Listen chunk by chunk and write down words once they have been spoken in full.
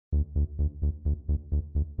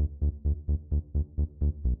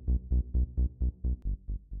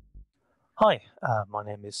Hi, my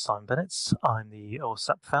name is Simon Bennetts. I'm the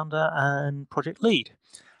ZAP founder and project lead.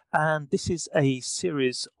 And this is a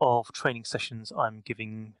series of training sessions I'm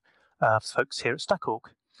giving folks here at Stack.org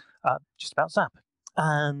just about ZAP.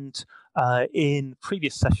 And in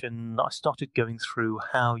previous session, I started going through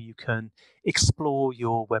how you can explore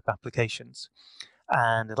your web applications.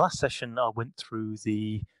 And in the last session, I went through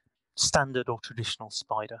the standard or traditional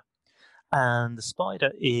spider. And the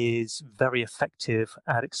spider is very effective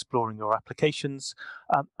at exploring your applications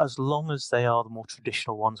as long as they are the more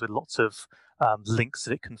traditional ones with lots of links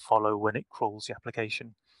that it can follow when it crawls the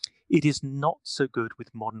application. It is not so good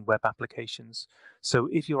with modern web applications. So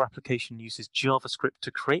if your application uses JavaScript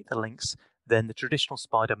to create the links, then the traditional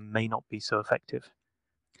spider may not be so effective.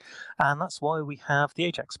 And that's why we have the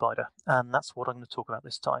Ajax Spider, and that's what I'm going to talk about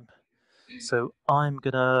this time. So I'm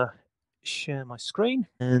going to share my screen,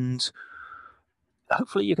 and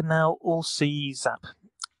hopefully you can now all see ZAP.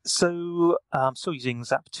 So I'm still using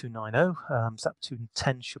ZAP 2.9.0. ZAP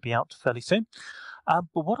 2.10 should be out fairly soon. But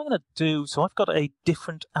what I'm going to do, so I've got a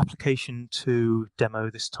different application to demo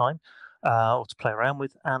this time, or to play around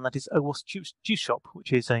with, and that is OWASP Juice Shop,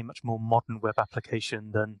 which is a much more modern web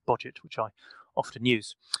application than Budget, which I often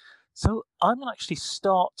use. So I'm going to actually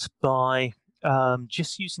start by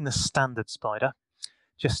just using the standard spider,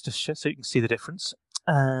 just to show, so you can see the difference.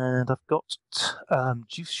 And I've got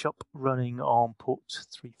Juice Shop running on port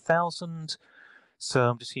 3000. So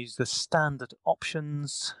I'm just going to use the standard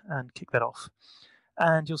options and kick that off.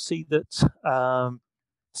 And you'll see that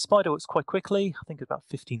Spider works quite quickly. I think about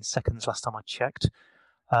 15 seconds last time I checked.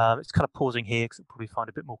 It's kind of pausing here because it'll probably find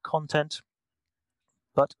a bit more content.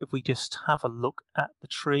 But if we just have a look at the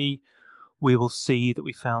tree, we will see that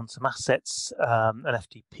we found some assets, an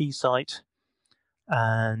FTP site,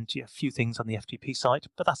 and a few things on the FTP site,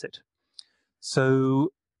 but that's it.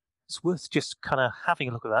 So it's worth just kind of having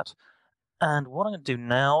a look at that. And what I'm going to do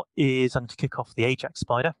now is I'm going to kick off the Ajax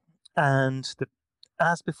Spider. And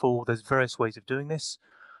as before, there's various ways of doing this.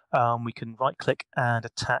 We can right-click and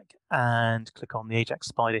attack and click on the Ajax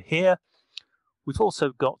Spider here. We've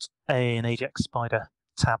also got an Ajax Spider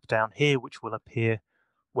tab down here, which will appear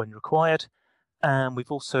when required. And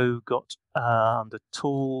we've also got under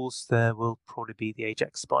Tools, there will probably be the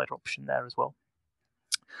Ajax Spider option there as well.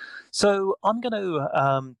 So I'm going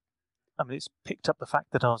to, it's picked up the fact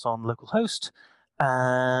that I was on localhost,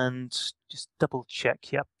 and just double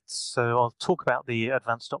check, yep. So I'll talk about the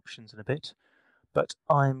advanced options in a bit, but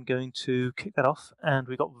I'm going to kick that off, and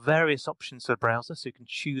we've got various options for the browser, so you can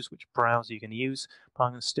choose which browser you're going to use, but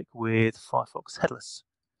I'm going to stick with Firefox Headless.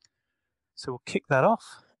 So we'll kick that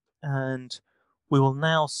off, and we will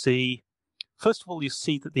now see, first of all, you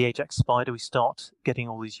see that the Ajax Spider, we start getting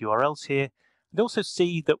all these URLs here. And also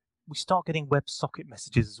see that we start getting WebSocket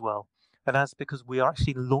messages as well. And that's because we are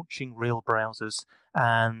actually launching real browsers,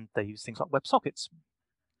 and they use things like WebSockets.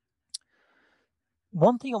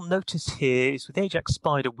 One thing you'll notice here is with Ajax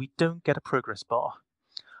Spider, we don't get a progress bar.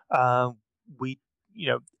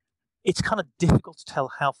 It's kind of difficult to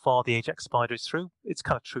tell how far the Ajax Spider is through. It's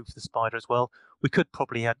kind of true for the Spider as well. We could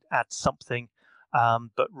probably add something,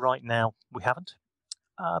 but right now we haven't.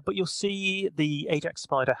 But you'll see the Ajax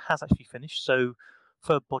Spider has actually finished. So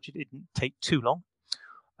for Budget, it didn't take too long.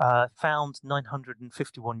 Found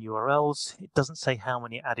 951 URLs. It doesn't say how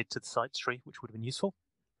many added to the sites tree, which would have been useful.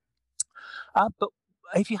 But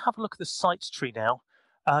if you have a look at the sites tree now,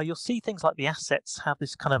 you'll see things like the assets have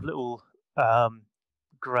this kind of little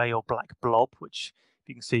grey or black blob, which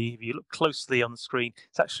you can see if you look closely on the screen,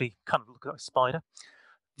 it's actually kind of look like a spider.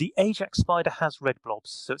 The Ajax Spider has red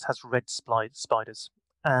blobs, so it has red spiders.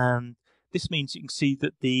 And this means you can see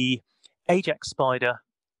that the Ajax Spider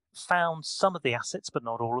found some of the assets, but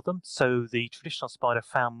not all of them. So the traditional spider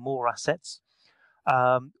found more assets,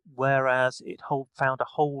 whereas it found a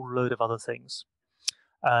whole load of other things,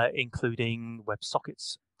 including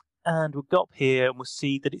WebSockets. And we'll go up here and we'll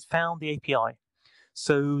see that it found the API.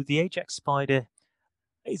 So the Ajax Spider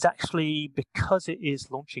is actually, because it is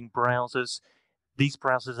launching browsers, these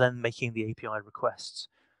browsers are then making the API requests.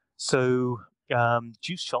 So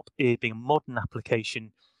Juice Shop, being a modern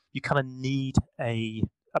application, you kind of need a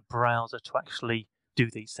browser to actually do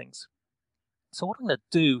these things. So what I'm going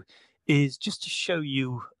to do is, just to show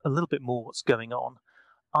you a little bit more what's going on,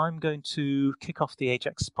 I'm going to kick off the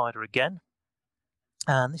Ajax Spider again.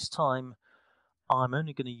 And this time I'm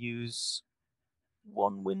only going to use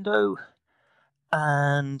one window,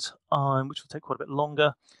 and which will take quite a bit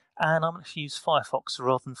longer. And I'm going to use Firefox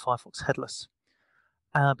rather than Firefox Headless.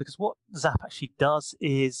 Because what ZAP actually does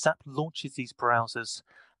is ZAP launches these browsers,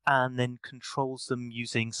 and then controls them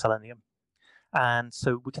using Selenium. And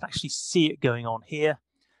so we can actually see it going on here.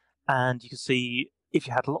 And you can see if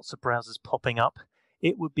you had lots of browsers popping up,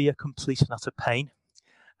 it would be a complete and utter pain.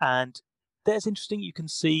 And there's interesting, you can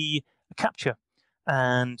see a captcha.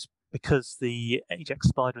 And because the Ajax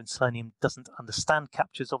Spider in Selenium doesn't understand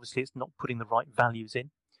captchas, obviously it's not putting the right values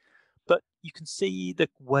in. But you can see the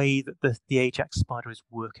way that the Ajax Spider is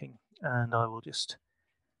working. And I will just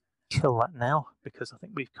kill that now because I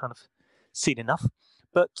think we've kind of seen enough.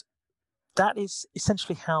 But that is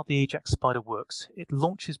essentially how the Ajax Spider works. It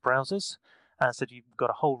launches browsers, so you've got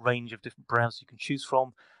a whole range of different browsers you can choose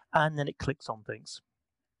from, and then it clicks on things.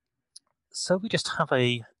 So we just have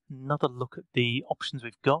another look at the options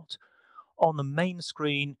we've got. On the main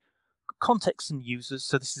screen, context and users,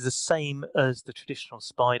 so this is the same as the traditional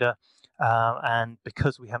Spider, and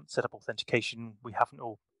because we haven't set up authentication, we haven't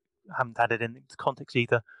added in the context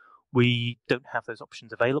either, we don't have those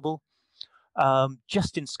options available.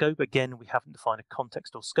 Just in scope, again, we haven't defined a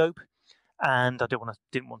context or scope, and I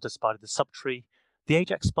didn't want to spider the subtree. The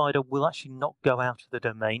Ajax Spider will actually not go out of the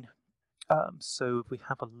domain. So if we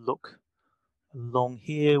have a look along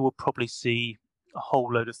here, we'll probably see a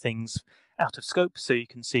whole load of things out of scope. So you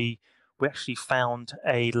can see we actually found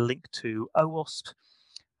a link to OWASP,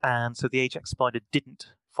 and so the Ajax Spider didn't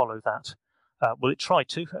follow that. Well, it tried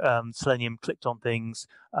to. Selenium clicked on things,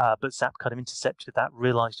 but ZAP kind of intercepted that,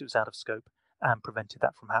 realized it was out of scope, and prevented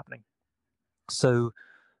that from happening. So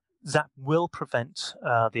ZAP will prevent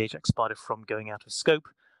the Ajax Spider from going out of scope,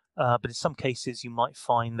 but in some cases you might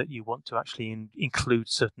find that you want to actually include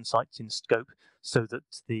certain sites in scope so that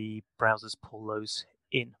the browsers pull those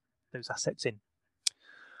assets in.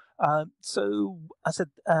 So as I said,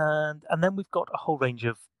 and then we've got a whole range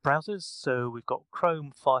of browsers. So we've got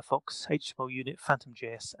Chrome, Firefox, HTML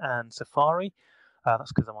PhantomJS, and Safari.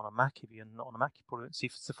 That's because I'm on a Mac. If you're not on a Mac, you probably won't see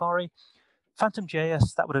Safari.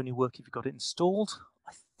 PhantomJS, that would only work if you've got it installed.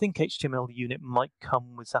 I think HTML might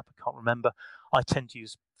come with ZAP, I can't remember. I tend to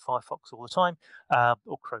use Firefox all the time,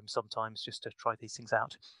 or Chrome sometimes, just to try these things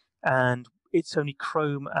out. And it's only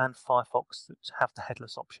Chrome and Firefox that have the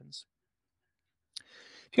headless options.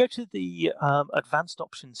 If you go to the advanced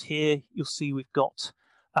options here, you'll see we've got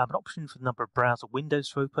an option for the number of browser windows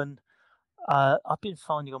to open. I've been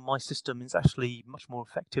finding on my system it's actually much more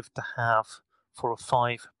effective to have 4 or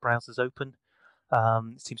 5 browsers open.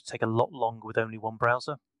 It seems to take a lot longer with only one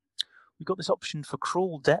browser. We've got this option for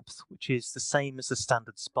crawl depth, which is the same as the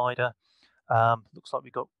standard Spider. Looks like we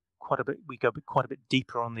go quite a bit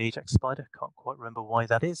deeper on the Ajax Spider. Can't quite remember why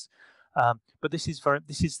that is. But this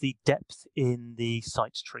is the depth in the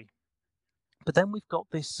sites tree. But then we've got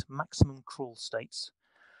this maximum crawl states.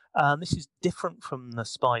 This is different from the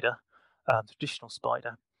Spider, traditional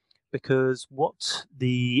Spider, because what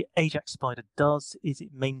the Ajax Spider does is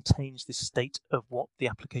it maintains this state of what the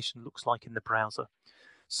application looks like in the browser.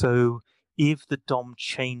 So if the DOM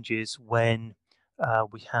changes when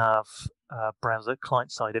we have browser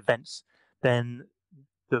client-side events, then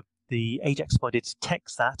the Ajax Spider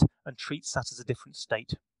detects that and treats that as a different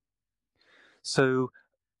state. So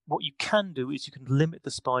what you can do is you can limit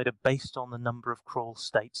the Spider based on the number of crawl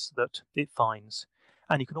states that it finds.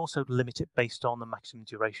 And you can also limit it based on the maximum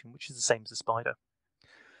duration, which is the same as the Spider.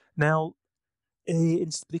 Now, the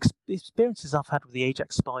experiences I've had with the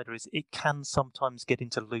Ajax Spider is it can sometimes get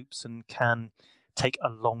into loops and can take a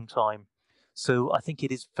long time. So I think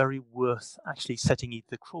it is very worth actually setting either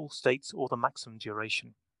the crawl states or the maximum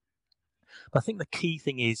duration. But I think the key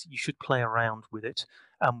thing is you should play around with it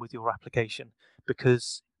and with your application,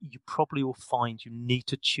 because you probably will find you need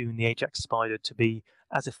to tune the Ajax Spider to be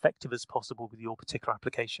as effective as possible with your particular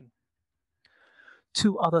application.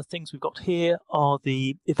 2 other things we've got here are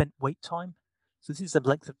the event wait time. So this is the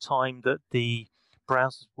length of time that the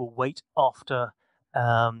browsers will wait after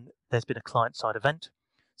there's been a client-side event.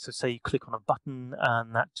 So say you click on a button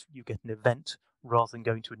and that you get an event rather than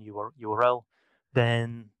going to a new URL,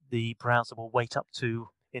 then the browser will wait up to,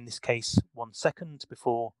 in this case, 1 second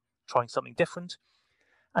before trying something different.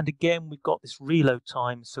 And again, we've got this reload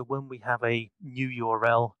time. So when we have a new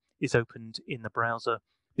URL is opened in the browser,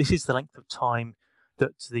 this is the length of time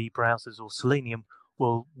that the browsers or Selenium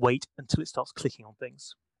will wait until it starts clicking on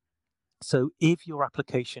things. So if your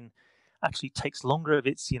application actually takes longer, if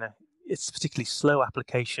it's it's a particularly slow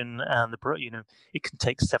application and it can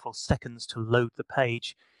take several seconds to load the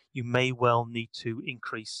page, you may well need to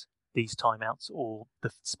increase these timeouts, or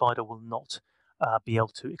the Spider will not be able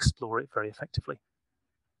to explore it very effectively.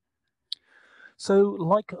 So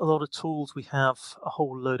like a lot of tools, we have a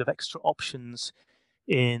whole load of extra options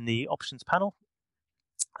in the options panel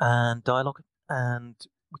and dialog, and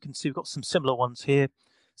we can see we've got some similar ones here.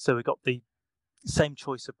 So we've got the same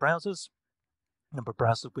choice of browsers, number of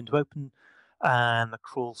browsers window open, and the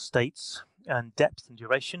crawl states and depth and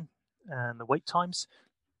duration and the wait times.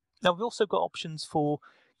 Now we've also got options for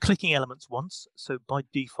clicking elements once. So by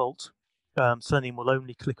default, Selenium will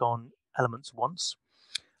only click on elements once.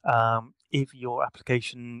 If your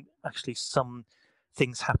application, actually some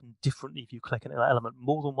things happen differently if you click an element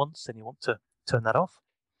more than once, then you want to turn that off.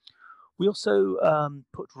 We also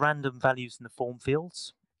put random values in the form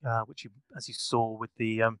fields, which as you saw with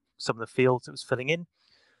the some of the fields it was filling in.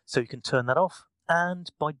 So you can turn that off. And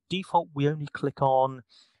by default, we only click on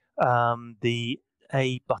the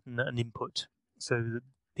A button and input. So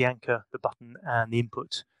the anchor, the button, and the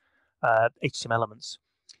input HTML elements.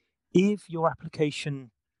 If your application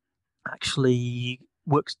actually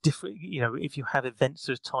works different, if you have events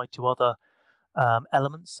that are tied to other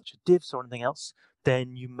elements such as divs or anything else,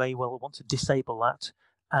 then you may well want to disable that.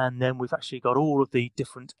 And then we've actually got all of the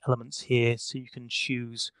different elements here, so you can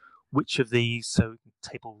choose which of these, so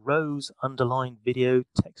table rows, underline, video,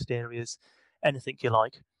 text areas, anything you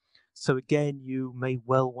like. So again, you may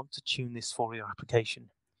well want to tune this for your application.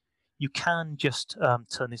 You can just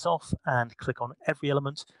turn this off and click on every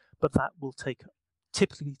element, but that will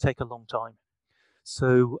typically take a long time.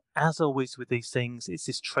 So as always with these things, it's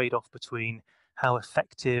this trade-off between how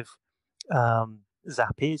effective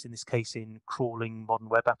ZAP is, in this case in crawling modern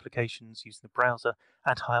web applications using the browser,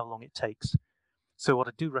 and how long it takes. So what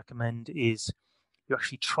I do recommend is you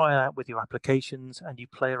actually try it out with your applications and you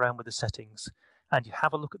play around with the settings and you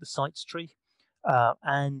have a look at the sites tree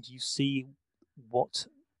and you see what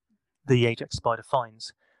the Ajax Spider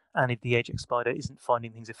finds. And if the Ajax Spider isn't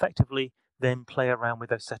finding things effectively, then play around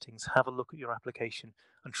with those settings, have a look at your application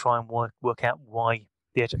and try and work out why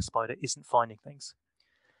the Ajax Spider isn't finding things.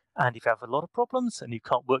 And if you have a lot of problems and you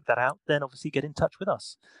can't work that out, then obviously get in touch with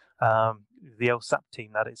us, the old ZAP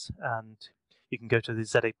team, that is. And you can go to the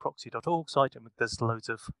zaproxy.org site, and there's loads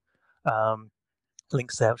of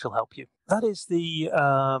links there which will help you. That is the,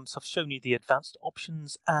 so I've shown you the advanced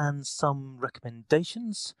options and some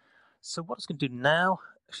recommendations. So what I was going to do now,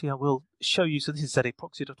 actually I will show you, so this is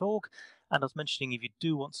zaproxy.org, and I was mentioning if you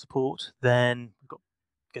do want support, then we've got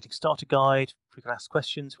Getting Started Guide, we can ask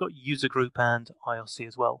questions, we've got User Group and IRC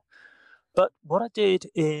as well. But what I did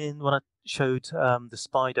when I showed the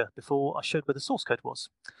Spider before, I showed where the source code was.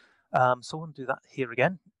 So I want to do that here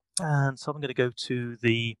again. And so I'm going to go to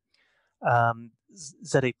the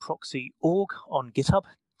ZAproxy.org on GitHub.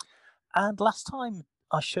 And last time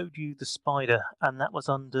I showed you the Spider, and that was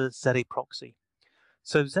under ZAproxy.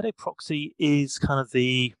 So ZAproxy is kind of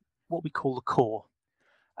what we call the core.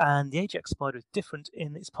 And the Ajax Spider is different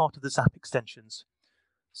in it's part of the ZAP extensions.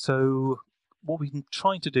 So what we've been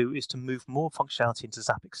trying to do is to move more functionality into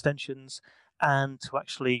ZAP extensions and to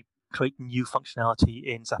actually create new functionality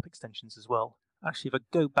in ZAP extensions as well. Actually, if I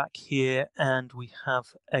go back here and we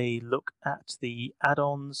have a look at the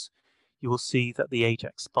add-ons, you will see that the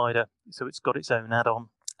Ajax Spider, so it's got its own add-on,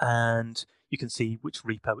 and you can see which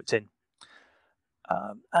repo it's in.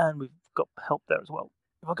 And we've got help there as well.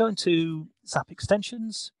 If I go into ZAP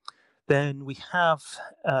extensions, then we have,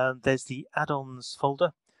 there's the add-ons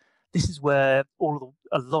folder. This is where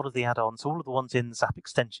a lot of the add-ons, all of the ones in ZAP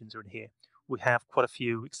extensions are in here. We have quite a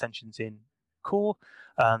few extensions in core,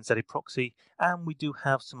 ZAproxy, and we do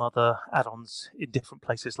have some other add-ons in different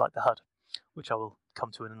places like the HUD, which I will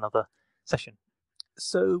come to in another session.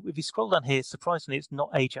 So if you scroll down here, surprisingly, it's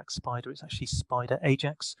not Ajax Spider, it's actually Spider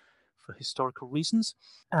Ajax for historical reasons.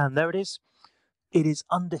 And there it is. It is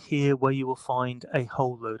under here where you will find a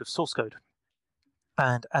whole load of source code.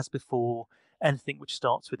 And as before, anything which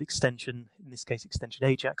starts with extension, in this case extension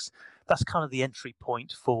Ajax, that's kind of the entry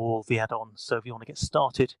point for the add-on. So if you want to get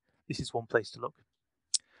started, this is one place to look.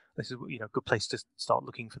 This is a good place to start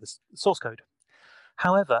looking for the source code.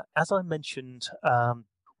 However, as I mentioned,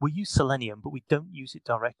 we use Selenium, but we don't use it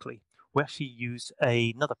directly. We actually use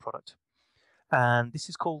another product, and this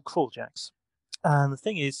is called CrawlJax. And the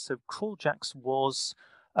thing is, so CrawlJax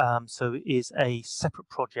is a separate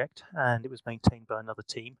project, and it was maintained by another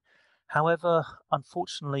team. However,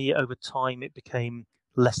 unfortunately, over time, it became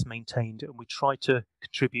less maintained, and we tried to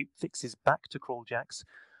contribute fixes back to CrawlJax,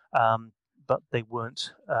 but they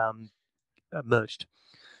weren't merged.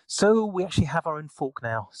 So we actually have our own fork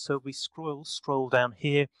now. So we scroll down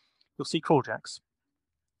here, you'll see CrawlJax.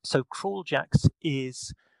 So CrawlJax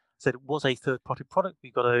it was a third-party product.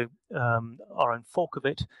 We've got our own fork of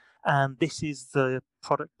it, and this is the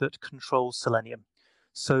product that controls Selenium.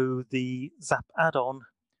 So the ZAP add-on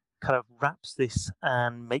kind of wraps this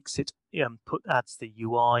and makes it adds the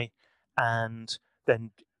UI, and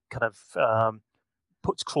then kind of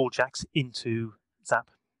puts CrawlJax into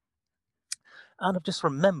ZAP. And I've just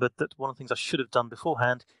remembered that one of the things I should have done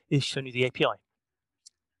beforehand is shown you the API.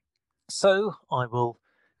 So I will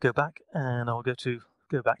go back and I'll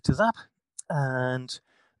go back to ZAP and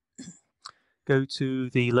go to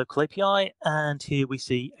the local API, and here we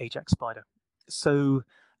see Ajax Spider. So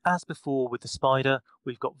as before with the Spider,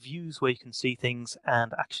 we've got views where you can see things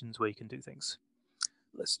and actions where you can do things.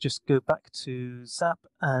 Let's just go back to ZAP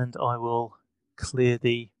and I will clear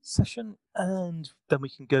the session, and then we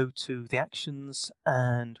can go to the actions,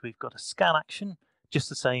 and we've got a scan action, just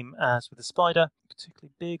the same as with the Spider,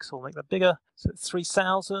 particularly big, so I'll make that bigger. So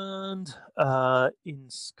 3000, in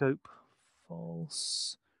scope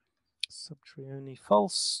false, subtree only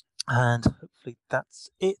false, and hopefully that's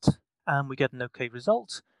it. And we get an OK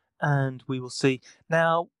result, and we will see.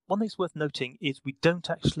 Now, one thing that's worth noting is we don't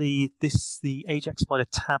actually, the Ajax Spider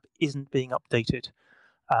tab isn't being updated.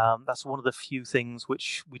 That's one of the few things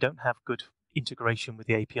which we don't have good integration with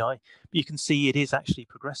the API. But you can see it is actually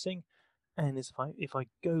progressing. And if I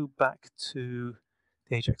go back to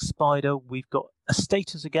the Ajax Spider, we've got a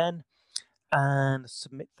status again, and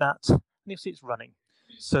submit that, and you'll see it's running.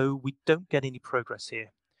 So we don't get any progress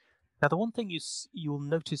here. Now, the one thing you'll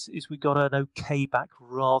notice is we got an OK back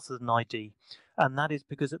rather than ID, and that is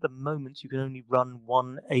because at the moment you can only run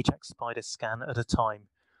one Ajax Spider scan at a time.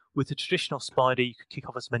 With the traditional Spider, you can kick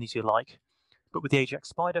off as many as you like, but with the Ajax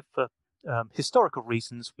Spider, for historical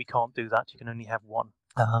reasons, we can't do that. You can only have one.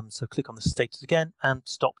 So click on the status again and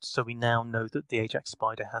stopped, so we now know that the Ajax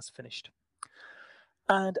Spider has finished.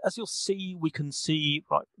 And as you'll see, we can see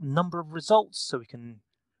number of results, so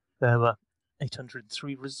there were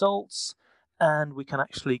 803 results, and we can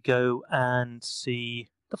actually go and see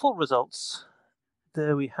the full results.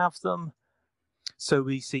 There we have them. So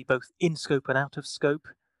we see both in scope and out of scope.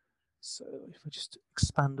 So if I just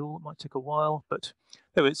expand all, it might take a while, but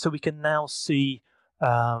there it is. So we can now see,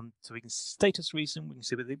 so we can see status reason, we can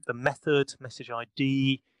see the method, message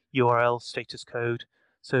ID, URL, status code.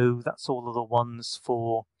 So that's all of the ones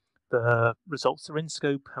for the results that are in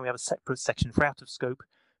scope, and we have a separate section for out of scope.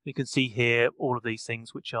 You can see here all of these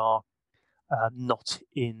things which are not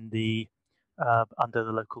in the under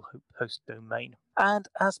the local host domain. And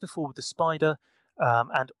as before with the Spider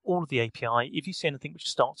and all of the API, if you see anything which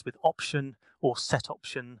starts with option or set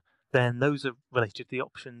option, then those are related to the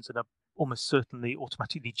options and are almost certainly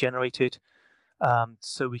automatically generated.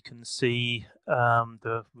 So we can see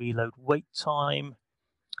the reload wait time,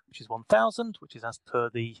 which is 1000, which is as per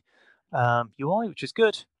the UI, which is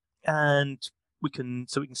good. And we can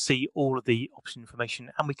see all of the option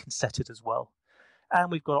information, and we can set it as well.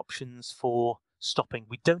 And we've got options for stopping.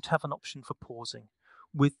 We don't have an option for pausing.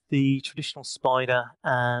 With the traditional Spider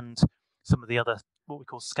and some of the other what we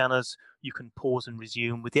call scanners, you can pause and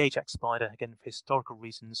resume. With the Ajax Spider, again for historical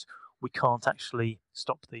reasons, we can't actually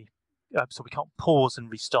stop so we can't pause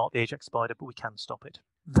and restart the Ajax Spider, but we can stop it.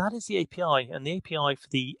 That is the API, and the API for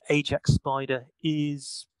the Ajax Spider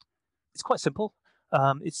it's quite simple.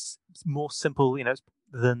 It's more simple,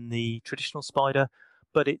 than the traditional Spider,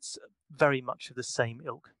 but it's very much of the same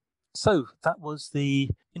ilk. So that was the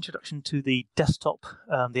introduction to the desktop,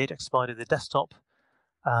 the Ajax Spider, the desktop,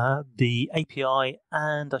 the API,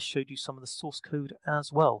 and I showed you some of the source code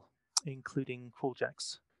as well, including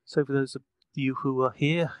CrawlJax. So for those of you who are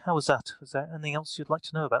here, how was that? Was there anything else you'd like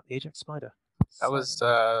to know about the Ajax Spider? That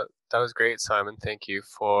was great, Simon. Thank you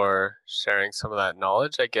for sharing some of that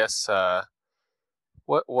knowledge. I guess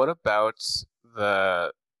what about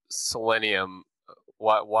the Selenium?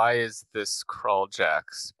 Why is this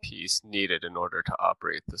CrawlJax piece needed in order to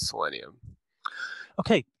operate the Selenium?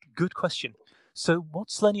 Okay, good question. So what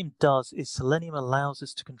Selenium does is Selenium allows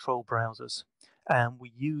us to control browsers, and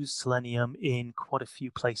we use Selenium in quite a few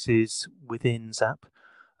places within ZAP.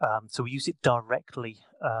 So we use it directly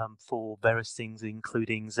for various things,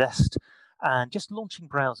 including Zest and just launching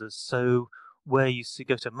browsers. So where you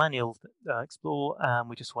go to manual explore and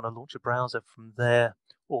we just want to launch a browser from there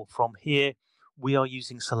or from here, we are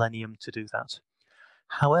using Selenium to do that.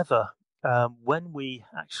 However, when we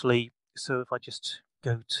actually, so if I just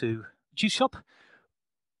go to Juice Shop,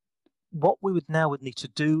 what we would need to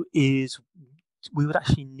do is we would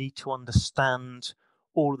actually need to understand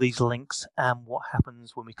all of these links and what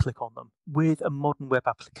happens when we click on them. With a modern web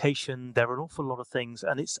application, there are an awful lot of things,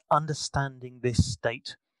 and it's understanding this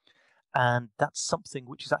state. And that's something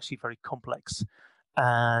which is actually very complex.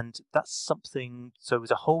 And that's something, so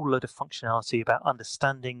there's a whole load of functionality about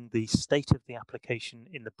understanding the state of the application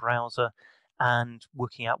in the browser and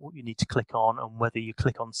working out what you need to click on and whether you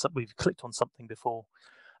click on we've clicked on something before.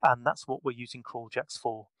 And that's what we're using CrawlJax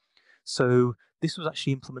for. So this was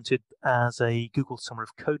actually implemented as a Google Summer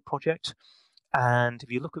of Code project, And if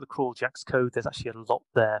you look at the CrawlJax code, there's actually a lot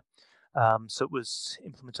there. So it was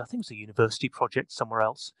implemented, I think it was a university project somewhere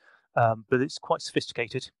else, but it's quite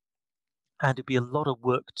sophisticated. And it'd be a lot of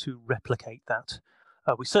work to replicate that.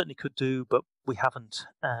 We certainly could do, but we haven't.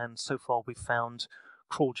 And so far, we've found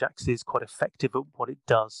CrawlJax is quite effective at what it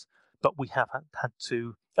does, but we have had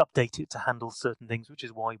to update it to handle certain things, which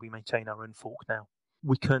is why we maintain our own fork now.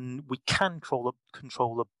 We can control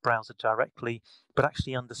the browser directly, but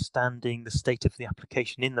actually understanding the state of the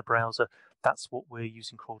application in the browser, that's what we're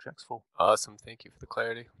using CrawlJax for. Awesome. Thank you for the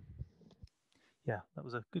clarity. Yeah, that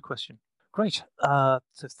was a good question. Great. So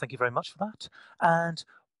thank you very much for that. And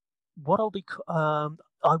what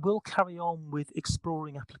I will carry on with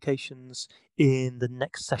exploring applications in the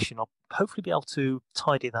next session. I'll hopefully be able to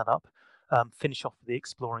tidy that up, finish off the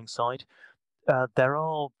exploring side. There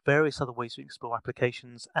are various other ways to explore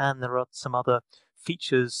applications, and there are some other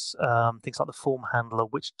features, things like the form handler,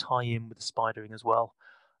 which tie in with the spidering as well.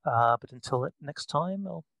 But until next time,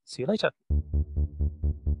 I'll see you later.